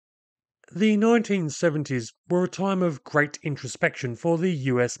The 1970s were a time of great introspection for the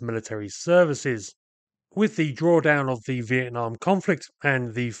US military services. With the drawdown of the Vietnam conflict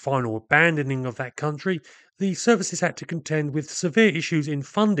and the final abandoning of that country, the services had to contend with severe issues in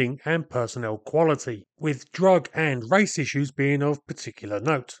funding and personnel quality, with drug and race issues being of particular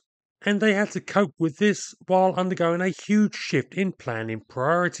note. And they had to cope with this while undergoing a huge shift in planning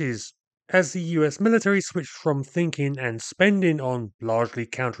priorities. As the US military switched from thinking and spending on largely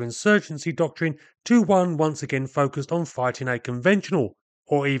counterinsurgency doctrine to one once again focused on fighting a conventional,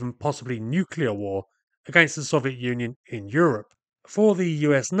 or even possibly nuclear war, against the Soviet Union in Europe. For the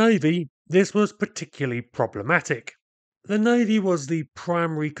US Navy, this was particularly problematic. The Navy was the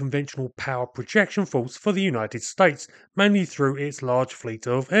primary conventional power projection force for the United States, mainly through its large fleet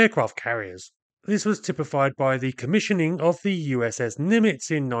of aircraft carriers. This was typified by the commissioning of the USS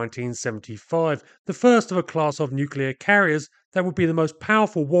Nimitz in 1975, the first of a class of nuclear carriers that would be the most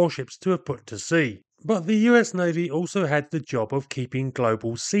powerful warships to have put to sea. But the US Navy also had the job of keeping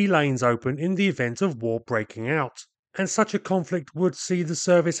global sea lanes open in the event of war breaking out. And such a conflict would see the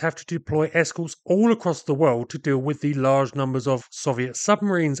service have to deploy escorts all across the world to deal with the large numbers of Soviet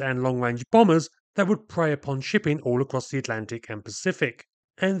submarines and long range bombers that would prey upon shipping all across the Atlantic and Pacific.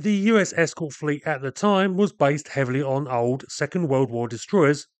 And the US escort fleet at the time was based heavily on old Second World War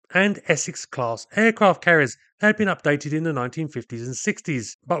destroyers and Essex class aircraft carriers that had been updated in the 1950s and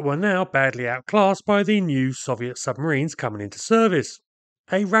 60s, but were now badly outclassed by the new Soviet submarines coming into service.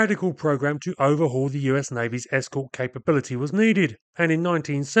 A radical program to overhaul the US Navy's escort capability was needed, and in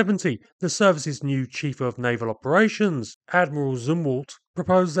 1970, the service's new Chief of Naval Operations, Admiral Zumwalt,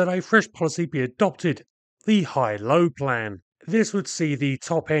 proposed that a fresh policy be adopted, the High-Low Plan. This would see the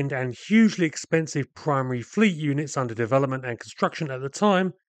top-end and hugely expensive primary fleet units under development and construction at the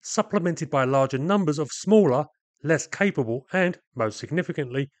time supplemented by larger numbers of smaller, less capable, and, most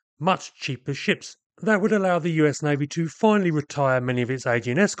significantly, much cheaper ships that would allow the US Navy to finally retire many of its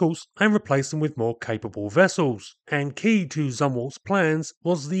aging escorts and replace them with more capable vessels. And key to Zumwalt's plans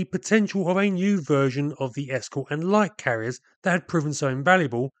was the potential of a new version of the escort and light carriers that had proven so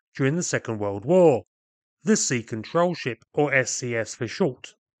invaluable during the Second World War. The Sea Control Ship, or SCS for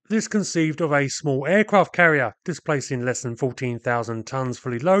short. This conceived of a small aircraft carrier, displacing less than 14,000 tons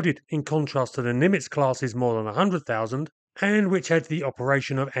fully loaded, in contrast to the Nimitz class's more than 100,000, and which had the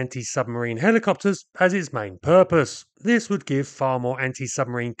operation of anti-submarine helicopters as its main purpose. This would give far more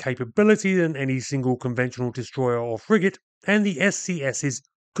anti-submarine capability than any single conventional destroyer or frigate, and the SCSs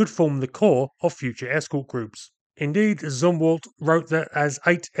could form the core of future escort groups. Indeed, Zumwalt wrote that as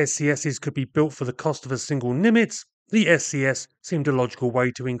 8 SCSs could be built for the cost of a single Nimitz, the SCS seemed a logical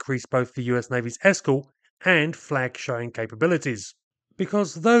way to increase both the US Navy's escort and flag-showing capabilities.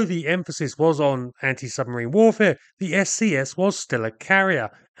 Because though the emphasis was on anti-submarine warfare, the SCS was still a carrier,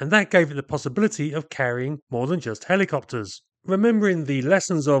 and that gave it the possibility of carrying more than just helicopters. Remembering the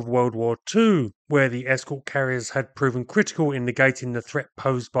lessons of World War II, where the escort carriers had proven critical in negating the threat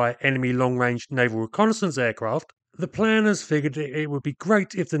posed by enemy long-range naval reconnaissance aircraft, the planners figured it would be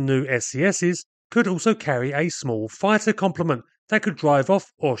great if the new SCSs could also carry a small fighter complement that could drive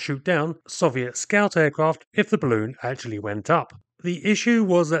off or shoot down Soviet scout aircraft if the balloon actually went up. The issue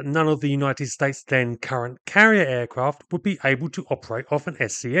was that none of the United States' then current carrier aircraft would be able to operate off an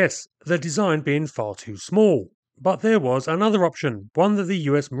SCS, the design being far too small. But there was another option, one that the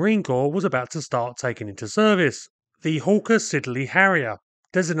US Marine Corps was about to start taking into service, the Hawker Siddeley Harrier,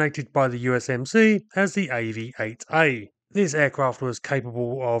 designated by the USMC as the AV-8A. This aircraft was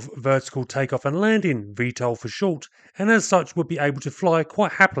capable of vertical takeoff and landing, VTOL for short, and as such would be able to fly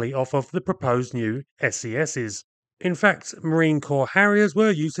quite happily off of the proposed new SCSs. In fact, Marine Corps Harriers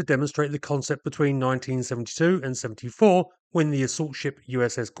were used to demonstrate the concept between 1972 and 74 when the assault ship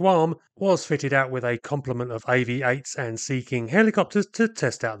USS Guam was fitted out with a complement of AV-8s and Sea King helicopters to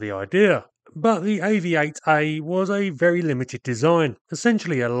test out the idea. But the AV-8A was a very limited design,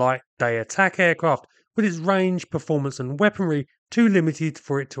 essentially a light day attack aircraft, with its range, performance and weaponry too limited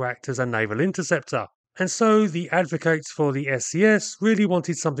for it to act as a naval interceptor. And so the advocates for the SCS really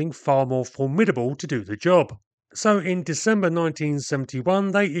wanted something far more formidable to do the job. So in December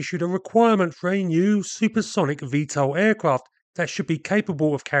 1971 they issued a requirement for a new supersonic VTOL aircraft that should be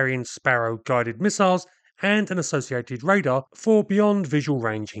capable of carrying Sparrow guided missiles and an associated radar for beyond visual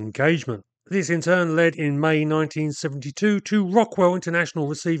range engagement. This in turn led in May 1972 to Rockwell International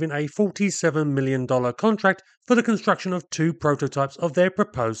receiving a $47 million contract for the construction of 2 prototypes of their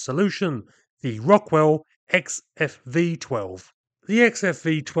proposed solution, the Rockwell XFV-12. The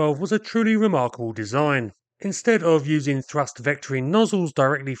XFV-12 was a truly remarkable design. Instead of using thrust vectoring nozzles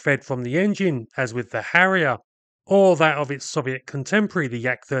directly fed from the engine, as with the Harrier, or that of its Soviet contemporary, the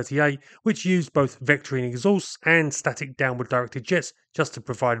Yak-38, which used both vectoring exhausts and static downward directed jets just to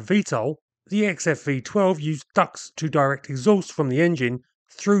provide VTOL. The XFV-12 used ducts to direct exhaust from the engine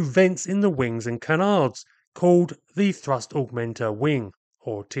through vents in the wings and canards, called the Thrust Augmenter Wing,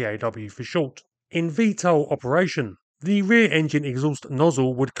 or TAW for short. In VTOL operation, the rear engine exhaust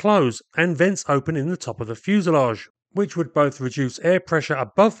nozzle would close and vents open in the top of the fuselage, which would both reduce air pressure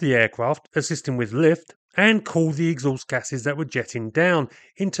above the aircraft, assisting with lift, and cool the exhaust gases that were jetting down,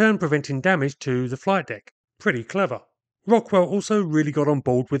 in turn preventing damage to the flight deck. Pretty clever. Rockwell also really got on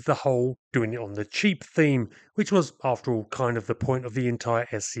board with the whole doing it on the cheap theme, which was, after all, kind of the point of the entire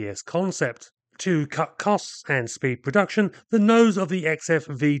SCS concept. To cut costs and speed production, the nose of the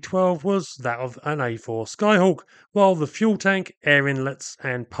XFV-12 was that of an A4 Skyhawk, while the fuel tank, air inlets,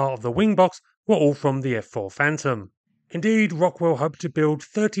 and part of the wing box were all from the F4 Phantom. Indeed, Rockwell hoped to build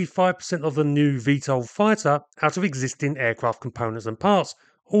 35% of the new VTOL fighter out of existing aircraft components and parts,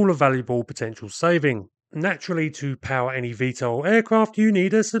 all a valuable potential saving. Naturally, to power any VTOL aircraft, you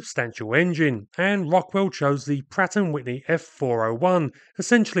need a substantial engine, and Rockwell chose the Pratt & Whitney F401,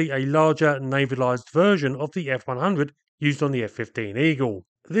 essentially a larger navalised version of the F100 used on the F-15 Eagle.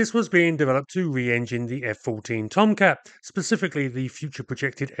 This was being developed to re-engine the F-14 Tomcat, specifically the future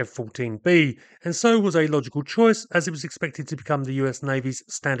projected F-14B, and so was a logical choice as it was expected to become the US Navy's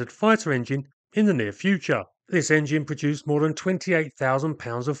standard fighter engine in the near future. This engine produced more than 28,000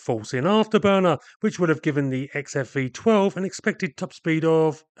 pounds of force-in afterburner, which would have given the XFV-12 an expected top speed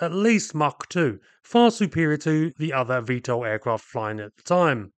of at least Mach 2, far superior to the other VTOL aircraft flying at the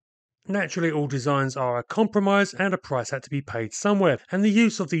time. Naturally, all designs are a compromise and a price had to be paid somewhere, and the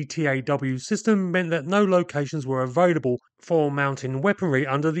use of the TAW system meant that no locations were available for mounting weaponry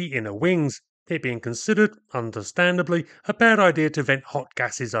under the inner wings, it being considered, understandably, a bad idea to vent hot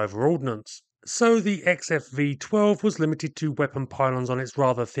gases over ordnance. So the XFV-12 was limited to weapon pylons on its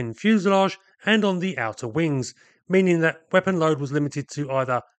rather thin fuselage and on the outer wings, meaning that weapon load was limited to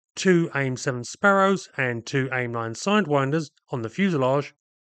either 2 AIM-7 Sparrows and 2 AIM-9 Sidewinders on the fuselage,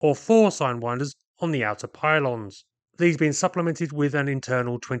 or 4 Sidewinders on the outer pylons, these being supplemented with an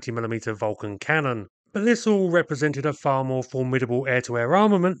internal 20mm Vulcan cannon. But this all represented a far more formidable air-to-air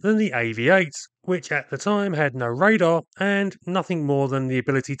armament than the AV-8s, which at the time had no radar and nothing more than the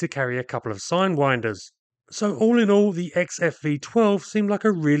ability to carry a couple of Sidewinders. So all in all, the XFV-12 seemed like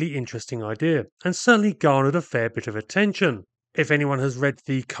a really interesting idea, and certainly garnered a fair bit of attention. If anyone has read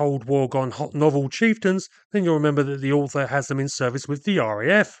the Cold War Gone Hot novel Chieftains, then you'll remember that the author has them in service with the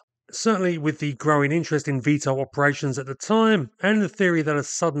RAF. Certainly with the growing interest in VTOL operations at the time, and the theory that a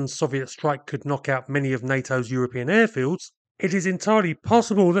sudden Soviet strike could knock out many of NATO's European airfields, it is entirely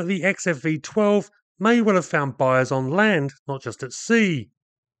possible that the XFV-12 may well have found buyers on land, not just at sea.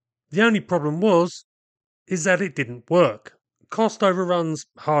 The only problem is that it didn't work. Cost overruns,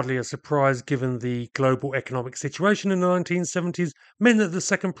 hardly a surprise given the global economic situation in the 1970s, meant that the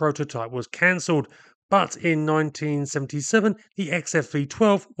second prototype was cancelled, but in 1977 the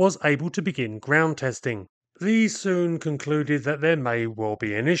XFV-12 was able to begin ground testing. These soon concluded that there may well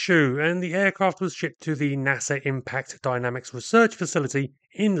be an issue, and the aircraft was shipped to the NASA Impact Dynamics Research Facility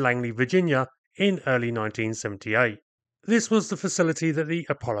in Langley, Virginia in early 1978. This was the facility that the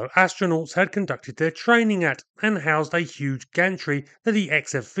Apollo astronauts had conducted their training at, and housed a huge gantry that the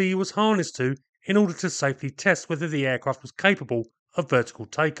XFV was harnessed to in order to safely test whether the aircraft was capable of vertical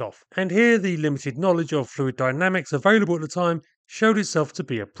takeoff. And here the limited knowledge of fluid dynamics available at the time showed itself to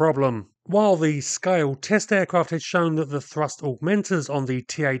be a problem. While the scale test aircraft had shown that the thrust augmenters on the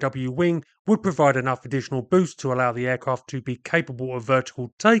TAW wing would provide enough additional boost to allow the aircraft to be capable of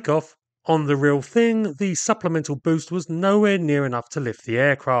vertical takeoff, on the real thing, the supplemental boost was nowhere near enough to lift the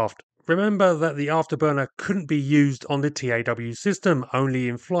aircraft. Remember that the afterburner couldn't be used on the TAW system, only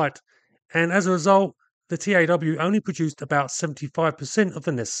in flight, and as a result, the TAW only produced about 75% of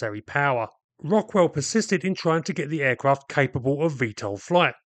the necessary power. Rockwell persisted in trying to get the aircraft capable of VTOL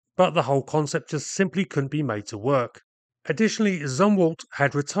flight, but the whole concept just simply couldn't be made to work. Additionally, Zumwalt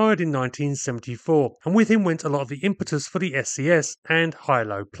had retired in 1974, and with him went a lot of the impetus for the SCS and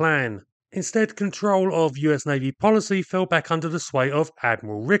high-low plan. Instead, control of US Navy policy fell back under the sway of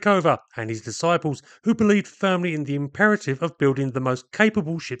Admiral Rickover and his disciples, who believed firmly in the imperative of building the most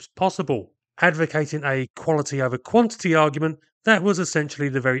capable ships possible, advocating a quality over quantity argument that was essentially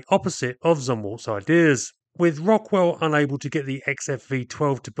the very opposite of Zumwalt's ideas. With Rockwell unable to get the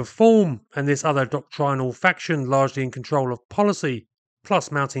XFV-12 to perform, and this other doctrinal faction largely in control of policy,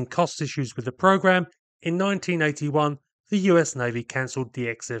 plus mounting cost issues with the program, in 1981 the US Navy cancelled the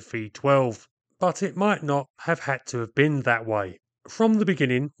XFV-12. But it might not have had to have been that way. From the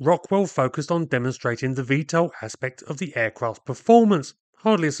beginning, Rockwell focused on demonstrating the VTOL aspect of the aircraft's performance,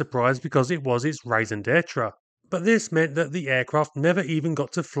 hardly a surprise because it was its raison d'etre. But this meant that the aircraft never even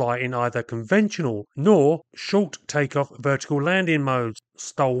got to fly in either conventional nor short takeoff vertical landing modes,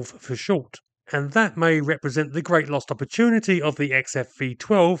 STOLV for short. And that may represent the great lost opportunity of the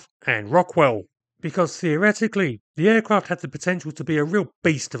XFV-12 and Rockwell, because theoretically, the aircraft had the potential to be a real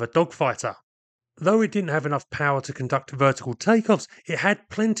beast of a dogfighter. Though it didn't have enough power to conduct vertical takeoffs, it had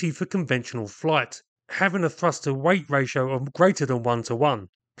plenty for conventional flight, having a thrust to weight ratio of greater than 1 to 1,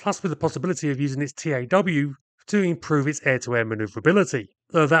 plus with the possibility of using its TAW to improve its air-to-air maneuverability,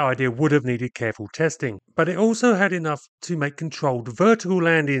 though that idea would have needed careful testing. But it also had enough to make controlled vertical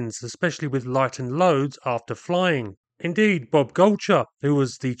landings, especially with lightened loads after flying. Indeed, Bob Gulcher, who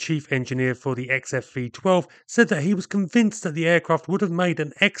was the chief engineer for the XFV-12, said that he was convinced that the aircraft would have made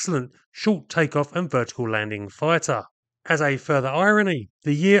an excellent short takeoff and vertical landing fighter. As a further irony,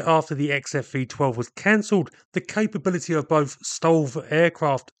 the year after the XFV-12 was cancelled, the capability of both STOLV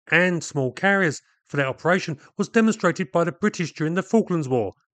aircraft and small carriers for their operation was demonstrated by the British during the Falklands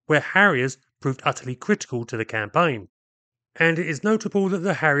War, where Harriers proved utterly critical to the campaign. And it is notable that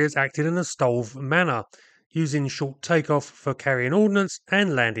the Harriers acted in a STOLV manner, using short takeoff for carrying ordnance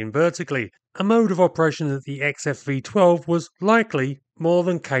and landing vertically, a mode of operation that the XFV-12 was likely more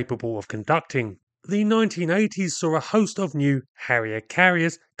than capable of conducting. The 1980s saw a host of new Harrier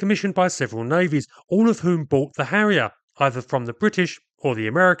carriers commissioned by several navies, all of whom bought the Harrier, either from the British or the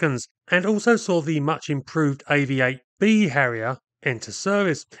Americans, and also saw the much improved AV-8B Harrier enter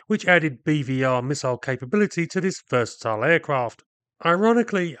service, which added BVR missile capability to this versatile aircraft.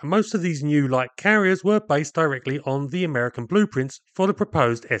 Ironically, most of these new light carriers were based directly on the American blueprints for the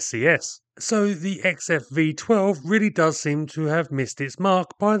proposed SCS. So the XFV-12 really does seem to have missed its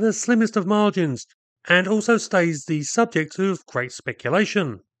mark by the slimmest of margins, and also stays the subject of great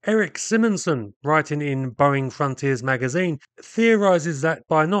speculation. Eric Simonson, writing in Boeing Frontiers magazine, theorises that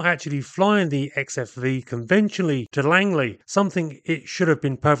by not actually flying the XFV conventionally to Langley, something it should have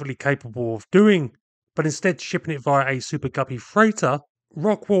been perfectly capable of doing, but instead shipping it via a Super Guppy freighter,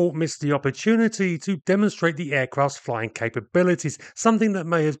 Rockwell missed the opportunity to demonstrate the aircraft's flying capabilities, something that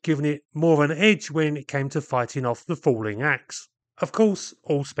may have given it more of an edge when it came to fighting off the falling axe. Of course,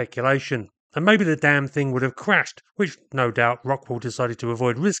 all speculation, and maybe the damn thing would have crashed, which no doubt Rockwell decided to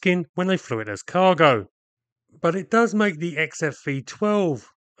avoid risking when they flew it as cargo. But it does make the XFV-12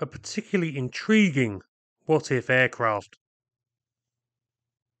 a particularly intriguing what-if aircraft.